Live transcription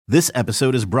This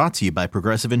episode is brought to you by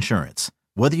Progressive Insurance.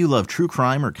 Whether you love true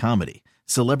crime or comedy,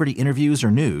 celebrity interviews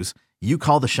or news, you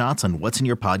call the shots on what's in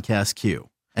your podcast queue.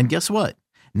 And guess what?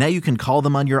 Now you can call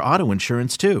them on your auto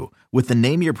insurance too with the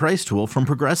Name Your Price tool from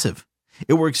Progressive.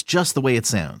 It works just the way it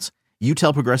sounds. You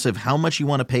tell Progressive how much you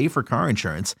want to pay for car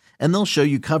insurance, and they'll show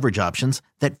you coverage options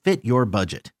that fit your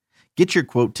budget. Get your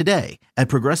quote today at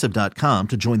Progressive.com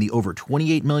to join the over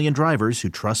 28 million drivers who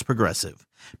trust Progressive.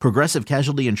 Progressive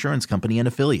Casualty Insurance Company and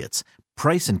Affiliates.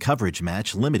 Price and coverage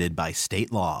match limited by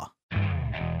state law.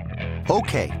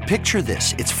 Okay, picture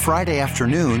this. It's Friday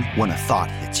afternoon when a thought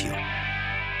hits you.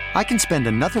 I can spend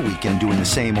another weekend doing the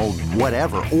same old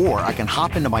whatever, or I can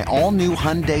hop into my all-new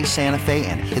Hyundai Santa Fe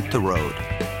and hit the road.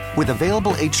 With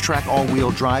available H-Track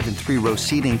all-wheel drive and 3-row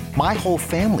seating, my whole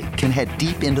family can head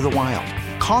deep into the wild.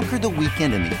 Conquer the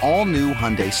weekend in the all-new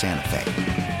Hyundai Santa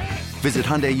Fe. Visit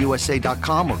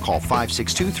HyundaiUSA.com or call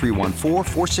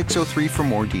 562-314-4603 for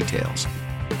more details.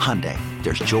 Hyundai,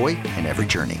 there's joy in every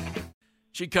journey.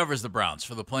 She covers the Browns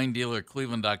for the Plain Dealer,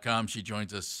 Cleveland.com. She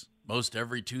joins us most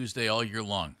every Tuesday all year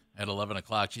long at 11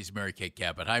 o'clock. She's Mary Kay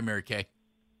Cabot. Hi, Mary Kay.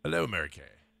 Hello, Mary Kay.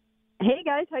 Hey,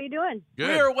 guys. How you doing? Good.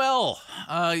 We are well.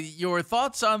 Your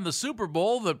thoughts on the Super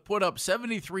Bowl that put up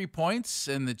 73 points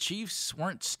and the Chiefs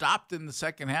weren't stopped in the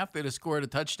second half? They'd have scored a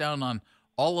touchdown on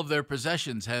all of their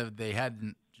possessions had they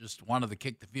hadn't just wanted to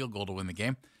kick the field goal to win the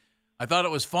game. I thought it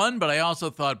was fun, but I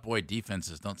also thought, boy,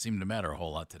 defenses don't seem to matter a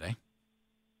whole lot today.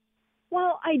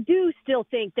 Well, I do still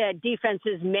think that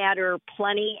defenses matter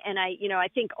plenty, and I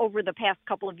think over the past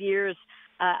couple of years,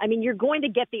 you're going to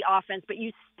get the offense, but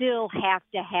you still have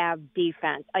to have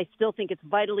defense. I still think it's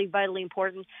vitally, vitally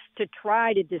important to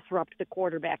try to disrupt the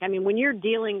quarterback. I mean, when you're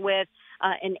dealing with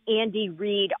an Andy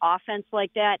Reid offense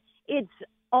like that, it's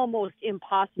almost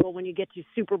impossible when you get to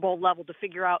Super Bowl level to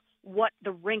figure out what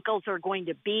the wrinkles are going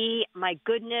to be. My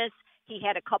goodness, he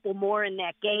had a couple more in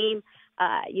that game.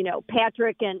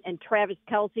 Patrick and Travis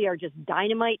Kelce are just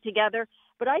dynamite together.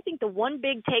 But I think the one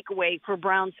big takeaway for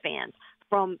Browns fans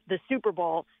from the Super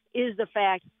Bowl is the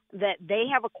fact that they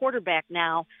have a quarterback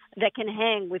now that can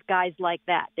hang with guys like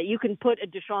that you can put a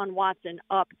Deshaun Watson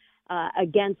up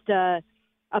against a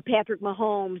Patrick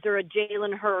Mahomes or a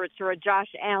Jalen Hurts or a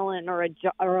Josh Allen or a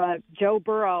Joe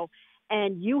Burrow,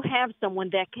 and you have someone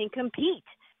that can compete.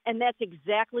 And that's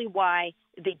exactly why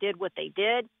they did what they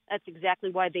did. That's exactly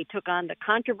why they took on the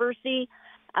controversy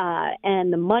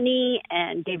and the money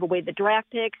and gave away the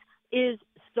draft picks, is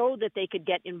so that they could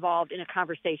get involved in a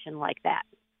conversation like that.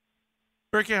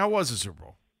 Ricky, how was the Super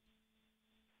Bowl?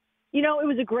 It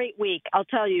was a great week. I'll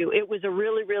tell you, it was a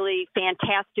really, really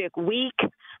fantastic week.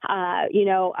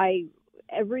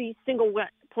 Every single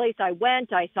place I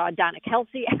went, I saw Donna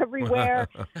Kelce everywhere.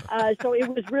 So it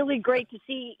was really great to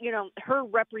see, her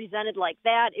represented like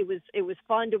that. It was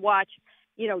fun to watch,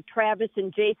 Travis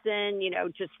and Jason,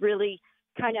 just really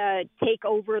kind of take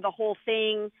over the whole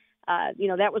thing.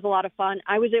 That was a lot of fun.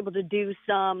 I was able to do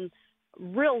some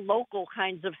real local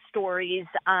kinds of stories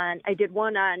I did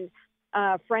one on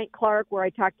Frank Clark, where I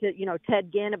talked to,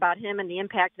 Ted Ginn about him and the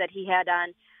impact that he had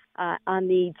on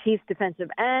the Chiefs defensive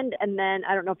end. And then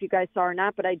I don't know if you guys saw or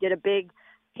not, but I did a big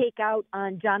takeout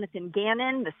on Jonathan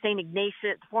Gannon, the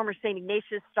former St.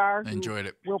 Ignatius star. I enjoyed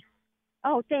it.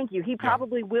 Oh, thank you. He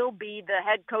probably will be the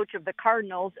head coach of the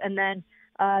Cardinals. And then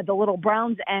the little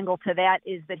Browns angle to that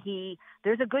is that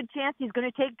there's a good chance he's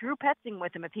going to take Drew Petzing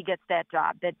with him if he gets that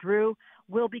job, that Drew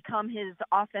will become his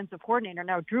offensive coordinator.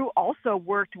 Now, Drew also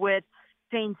worked with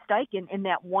Shane Steichen in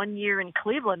that 1 year in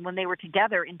Cleveland when they were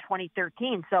together in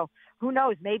 2013. So who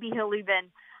knows? Maybe he'll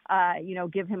even,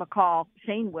 give him a call.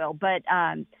 Shane will. But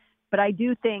I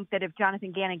do think that if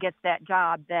Jonathan Gannon gets that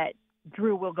job, that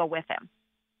Drew will go with him.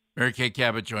 Mary Kay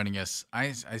Cabot joining us.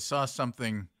 I saw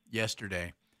something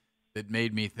yesterday that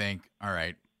made me think, all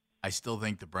right, I still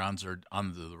think the Browns are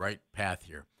on the right path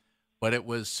here. But it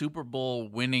was Super Bowl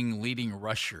winning leading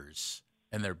rushers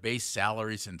and their base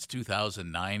salary since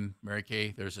 2009, Mary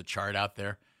Kay. There's a chart out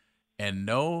there. And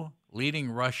no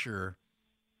leading rusher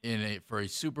for a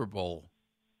Super Bowl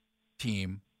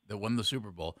team that won the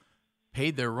Super Bowl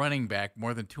paid their running back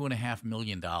more than $2.5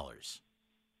 million.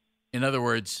 In other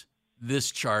words,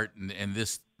 this chart and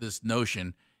this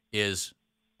notion is,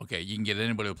 okay, you can get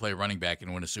anybody to play running back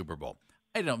and win a Super Bowl.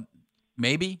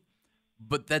 Maybe,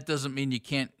 but that doesn't mean you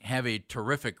can't have a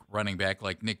terrific running back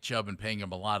like Nick Chubb and paying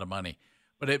him a lot of money.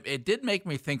 But it did make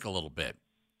me think a little bit.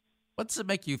 What does it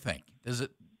make you think?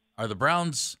 Are the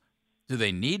Browns, do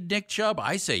they need Nick Chubb?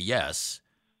 I say yes,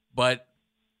 but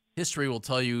history will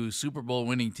tell you Super Bowl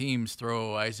winning teams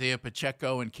throw Isaiah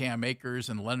Pacheco and Cam Akers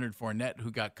and Leonard Fournette,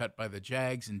 who got cut by the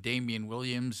Jags, and Damian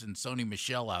Williams and Sony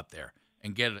Michel out there.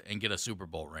 and get a Super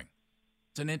Bowl ring.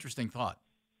 It's an interesting thought.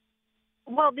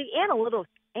 Well, the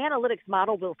analytics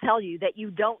model will tell you that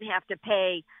you don't have to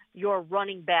pay your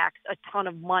running backs a ton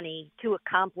of money to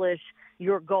accomplish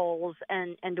your goals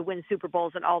and to win Super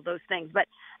Bowls and all those things. But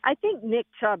I think Nick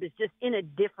Chubb is just in a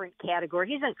different category.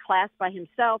 He's in class by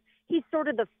himself. He's sort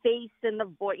of the face and the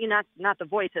voice, not the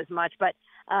voice as much, but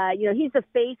he's the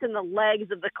face and the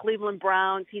legs of the Cleveland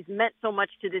Browns. He's meant so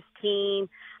much to this team.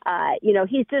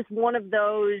 He's just one of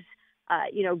those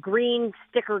green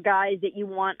sticker guys that you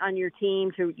want on your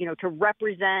team to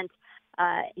represent,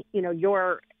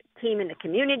 your team in the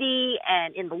community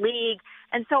and in the league.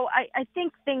 And so I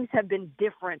think things have been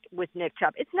different with Nick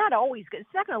Chubb. It's not always good. It's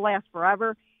not going to last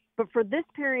forever. But for this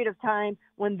period of time,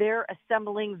 when they're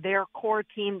assembling their core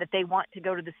team that they want to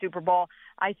go to the Super Bowl,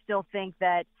 I still think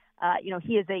that,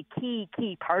 he is a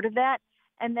key part of that.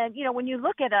 And then, when you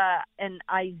look at an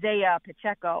Isaiah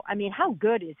Pacheco, I mean, how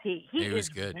good is he? He was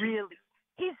good.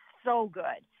 He's so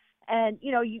good. And,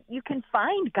 you can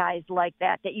find guys like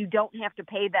that you don't have to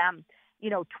pay them,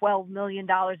 $12 million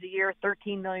a year,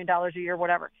 $13 million a year,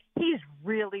 whatever. He's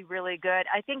really, really good.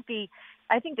 I think the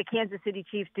Kansas City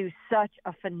Chiefs do such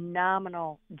a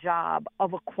phenomenal job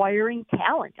of acquiring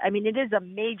talent. I mean, it is a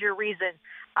major reason,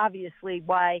 obviously,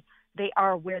 why they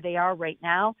are where they are right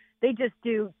now. They just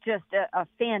do a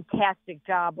fantastic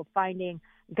job of finding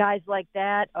guys like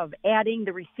that, of adding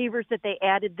the receivers that they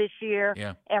added this year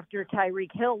after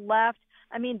Tyreek Hill left.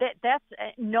 I mean, that's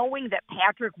knowing that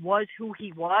Patrick was who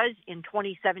he was in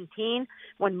 2017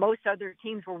 when most other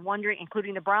teams were wondering,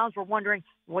 including the Browns, were wondering,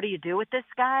 what do you do with this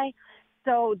guy?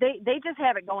 So they just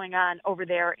have it going on over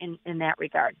there in that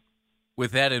regard.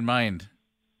 With that in mind,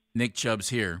 Nick Chubb's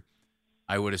here.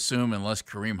 I would assume unless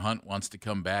Kareem Hunt wants to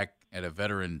come back at a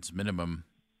veteran's minimum,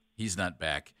 he's not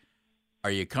back.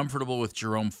 Are you comfortable with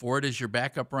Jerome Ford as your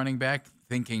backup running back,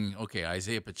 thinking, okay,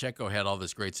 Isaiah Pacheco had all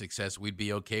this great success, we'd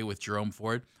be okay with Jerome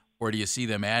Ford? Or do you see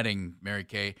them adding, Mary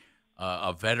Kay,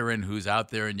 a veteran who's out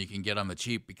there and you can get on the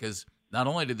cheap? Because not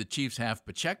only did the Chiefs have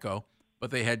Pacheco,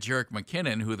 but they had Jerick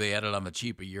McKinnon, who they added on the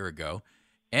cheap a year ago,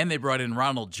 and they brought in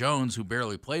Ronald Jones, who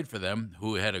barely played for them,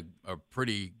 who had a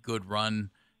pretty good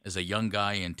run as a young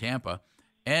guy in Tampa,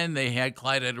 and they had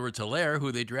Clyde Edwards-Helaire,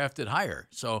 who they drafted higher.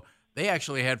 So they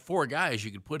actually had 4 guys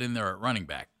you could put in there at running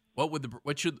back.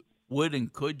 What should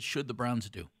the Browns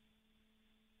do?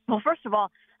 Well, first of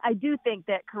all, I do think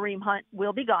that Kareem Hunt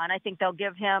will be gone. I think they'll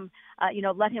give him,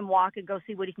 let him walk and go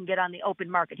see what he can get on the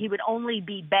open market. He would only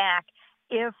be back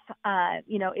if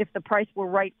the price were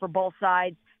right for both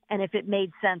sides and if it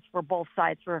made sense for both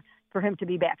sides for him to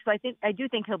be back. So I do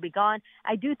think he'll be gone.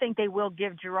 I do think they will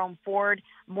give Jerome Ford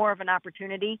more of an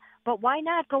opportunity, but why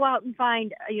not go out and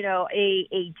find,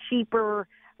 a cheaper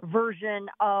version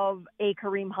of a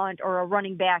Kareem Hunt or a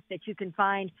running back that you can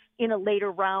find in a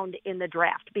later round in the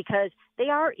draft, because they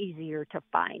are easier to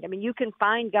find. I mean, you can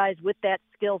find guys with that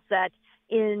skill set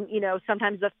in,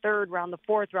 sometimes the 3rd round, the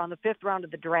 4th round, the 5th round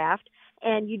of the draft,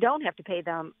 and you don't have to pay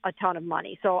them a ton of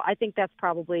money. So I think that's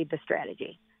probably the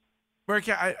strategy. Mark,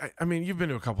 I mean, you've been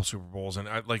to a couple Super Bowls, and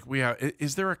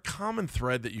is there a common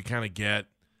thread that you kind of get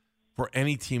for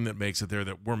any team that makes it there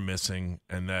that we're missing,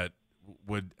 and that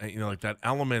would, that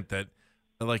element that,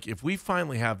 if we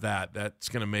finally have that's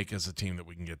going to make us a team that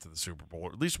we can get to the Super Bowl,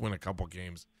 or at least win a couple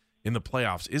games in the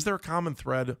playoffs? Is there a common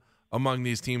thread among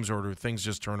these teams, or do things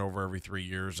just turn over every 3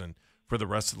 years and for the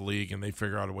rest of the league, and they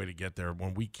figure out a way to get there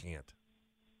when we can't?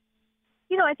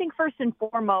 I think first and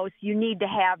foremost, you need to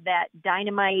have that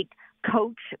dynamite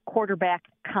coach-quarterback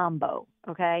combo,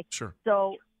 okay? Sure.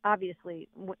 So, obviously,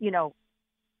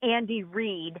 Andy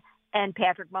Reid and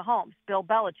Patrick Mahomes, Bill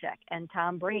Belichick and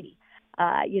Tom Brady.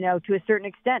 To a certain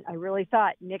extent, I really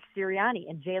thought Nick Sirianni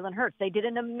and Jalen Hurts, they did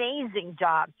an amazing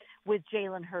job with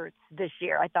Jalen Hurts this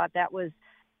year. I thought that was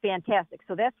fantastic.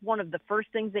 So that's one of the first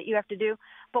things that you have to do.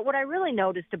 But what I really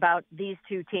noticed about these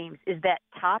two teams is that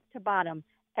top to bottom,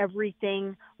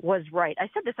 everything was right. I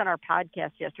said this on our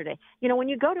podcast yesterday. When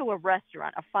you go to a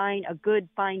restaurant, a good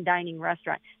fine dining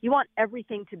restaurant, you want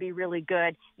everything to be really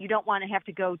good. You don't want to have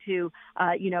to go to,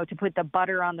 to put the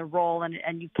butter on the roll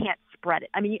and you can't spread it.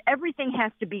 I mean, everything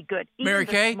has to be good. Mary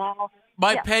Kay,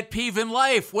 my pet peeve in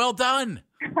life. Well done.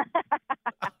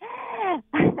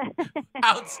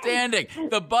 Outstanding.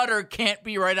 The butter can't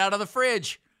be right out of the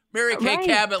fridge. Mary Kay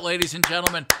Cabot, ladies and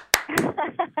gentlemen.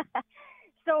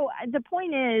 So the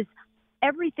point is,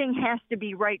 everything has to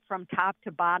be right from top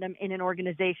to bottom in an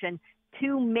organization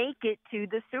to make it to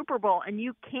the Super Bowl. And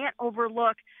you can't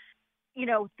overlook,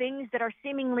 things that are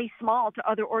seemingly small to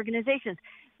other organizations.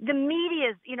 the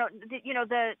media's,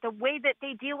 the way that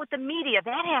they deal with the media,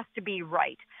 that has to be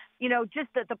right. Just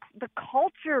the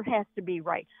culture has to be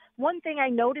right. One thing I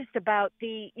noticed about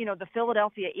the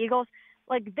Philadelphia Eagles,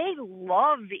 like, they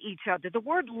love each other. The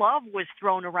word love was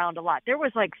thrown around a lot. There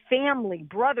was like family,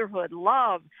 brotherhood,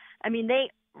 love. I mean, they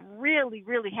really,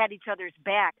 really had each other's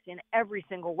backs in every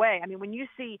single way. I mean, when you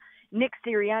see Nick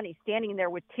Sirianni standing there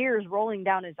with tears rolling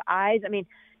down his eyes, I mean,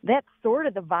 that's sort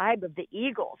of the vibe of the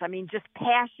Eagles. I mean, just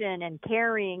passion and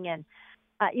caring. And,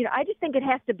 I just think it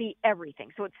has to be everything.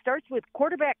 So it starts with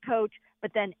quarterback, coach,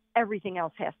 but then everything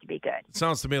else has to be good. It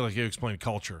sounds to me like you explained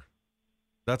culture.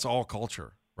 That's all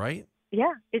culture, right?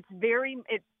 Yeah, it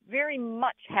very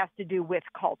much has to do with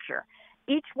culture.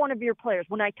 Each one of your players,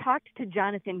 when I talked to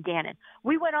Jonathan Gannon,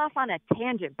 we went off on a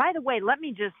tangent. By the way, let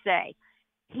me just say,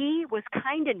 he was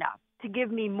kind enough to give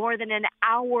me more than an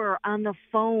hour on the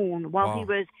phone while he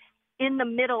was in the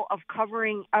middle of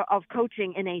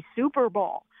coaching in a Super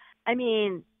Bowl. I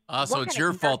mean, so it's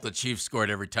your fault the Chiefs scored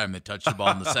every time they touched the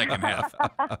ball in the second half.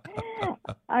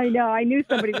 I know. I knew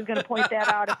somebody was going to point that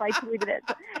out if I tweeted it.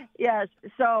 Yes.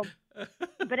 So,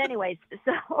 but anyways,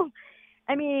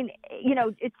 I mean,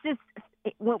 it's just,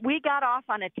 we got off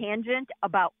on a tangent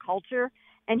about culture,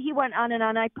 and he went on and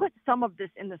on. I put some of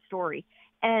this in the story.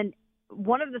 And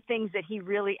one of the things that he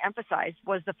really emphasized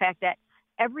was the fact that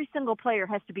every single player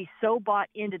has to be so bought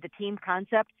into the team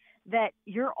concept that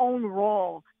your own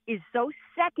role is so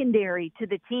secondary to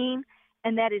the team,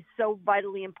 and that is so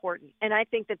vitally important. And I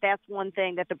think that that's one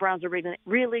thing that the Browns are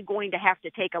really going to have to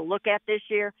take a look at this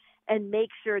year and make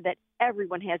sure that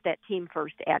everyone has that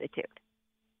team-first attitude.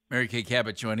 Mary Kay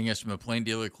Cabot joining us from the Plain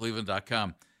Dealer,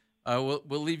 Cleveland.com. We'll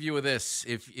leave you with this.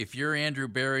 If you're Andrew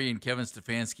Berry and Kevin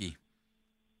Stefanski,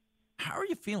 how are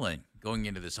you feeling going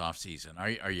into this offseason?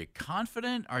 Are you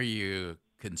confident? Are you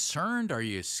concerned? Are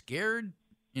you scared?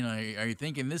 Are you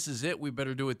thinking this is it? We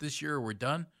better do it this year or we're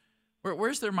done?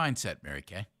 Where's their mindset, Mary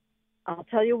Kay? I'll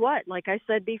tell you what, like I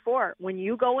said before, when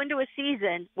you go into a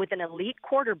season with an elite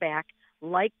quarterback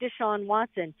like Deshaun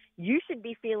Watson, you should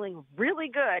be feeling really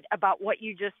good about what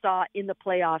you just saw in the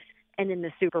playoffs and in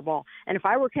the Super Bowl. And if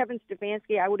I were Kevin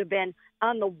Stefanski, I would have been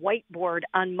on the whiteboard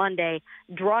on Monday,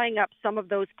 drawing up some of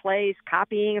those plays,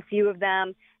 copying a few of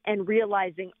them, and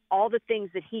realizing all the things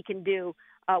that he can do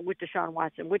with Deshaun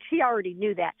Watson, which he already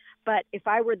knew that. But if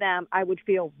I were them, I would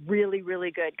feel really,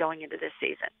 really good going into this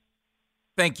season.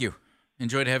 Thank you.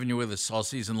 Enjoyed having you with us all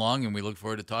season long, and we look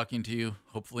forward to talking to you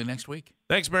hopefully next week.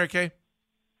 Thanks, Mary Kay.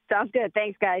 Sounds good.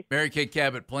 Thanks, guys. Mary Kay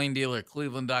Cabot, Plain Dealer,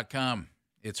 Cleveland.com.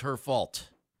 It's her fault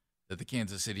that the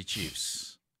Kansas City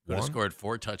Chiefs could have scored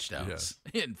 4 touchdowns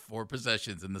in 4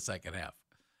 possessions in the second half.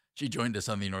 She joined us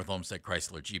on the North Olmsted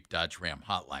Chrysler Jeep Dodge Ram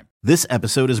hotline. This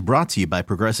episode is brought to you by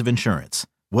Progressive Insurance.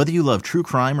 Whether you love true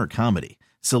crime or comedy,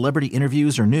 celebrity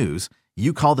interviews or news,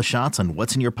 you call the shots on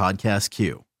what's in your podcast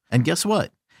queue. And guess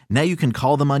what? Now you can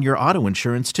call them on your auto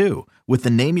insurance too with the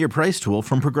Name Your Price tool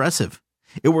from Progressive.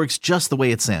 It works just the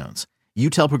way it sounds. You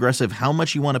tell Progressive how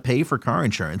much you want to pay for car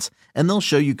insurance, and they'll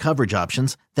show you coverage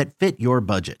options that fit your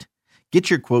budget. Get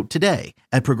your quote today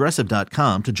at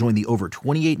Progressive.com to join the over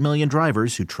 28 million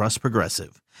drivers who trust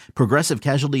Progressive. Progressive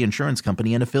Casualty Insurance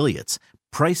Company and Affiliates.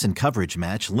 Price and coverage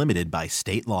match limited by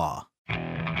state law.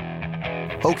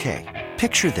 Okay,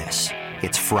 picture this.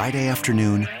 It's Friday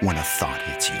afternoon when a thought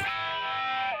hits you.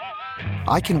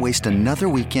 I can waste another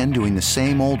weekend doing the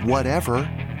same old whatever,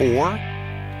 or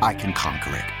I can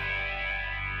conquer it.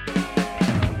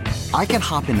 I can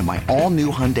hop into my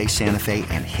all-new Hyundai Santa Fe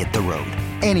and hit the road.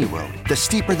 Any road. The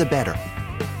steeper, the better.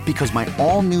 Because my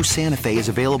all-new Santa Fe is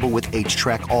available with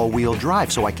H-Track all-wheel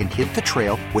drive, so I can hit the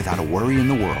trail without a worry in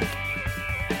the world.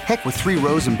 Heck, with 3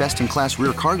 rows and best-in-class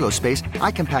rear cargo space, I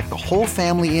can pack the whole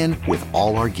family in with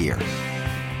all our gear.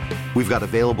 We've got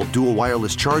available dual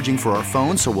wireless charging for our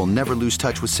phones, so we'll never lose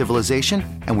touch with civilization,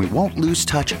 and we won't lose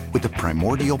touch with the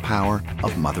primordial power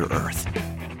of Mother Earth.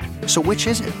 So which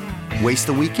is it? Waste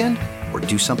the weekend or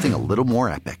do something a little more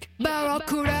epic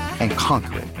and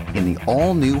conquer it in the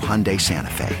all-new Hyundai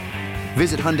Santa Fe.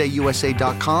 Visit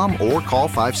HyundaiUSA.com or call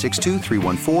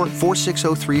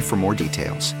 562-314-4603 for more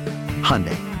details.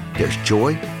 Hyundai, there's joy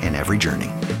in every journey.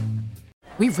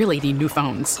 We really need new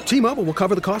phones. T-Mobile will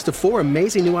cover the cost of 4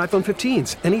 amazing new iPhone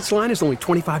 15s, and each line is only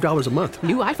 $25 a month.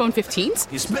 New iPhone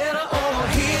 15s? It's better over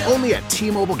here. Only at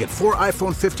T-Mobile, get 4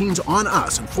 iPhone 15s on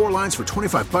us and 4 lines for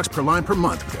 $25 per line per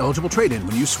month with eligible trade-in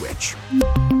when you switch.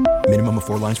 Minimum of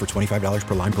 4 lines for $25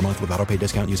 per line per month with auto-pay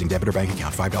discount using debit or bank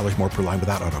account. $5 more per line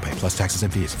without auto-pay, plus taxes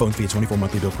and fees. Phone fee at 24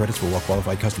 monthly bill credits for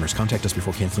well-qualified customers. Contact us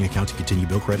before canceling account to continue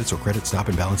bill credits or credit stop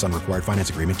and balance on required finance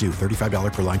agreement due.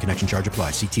 $35 per line connection charge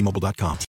applies. See T-Mobile.com.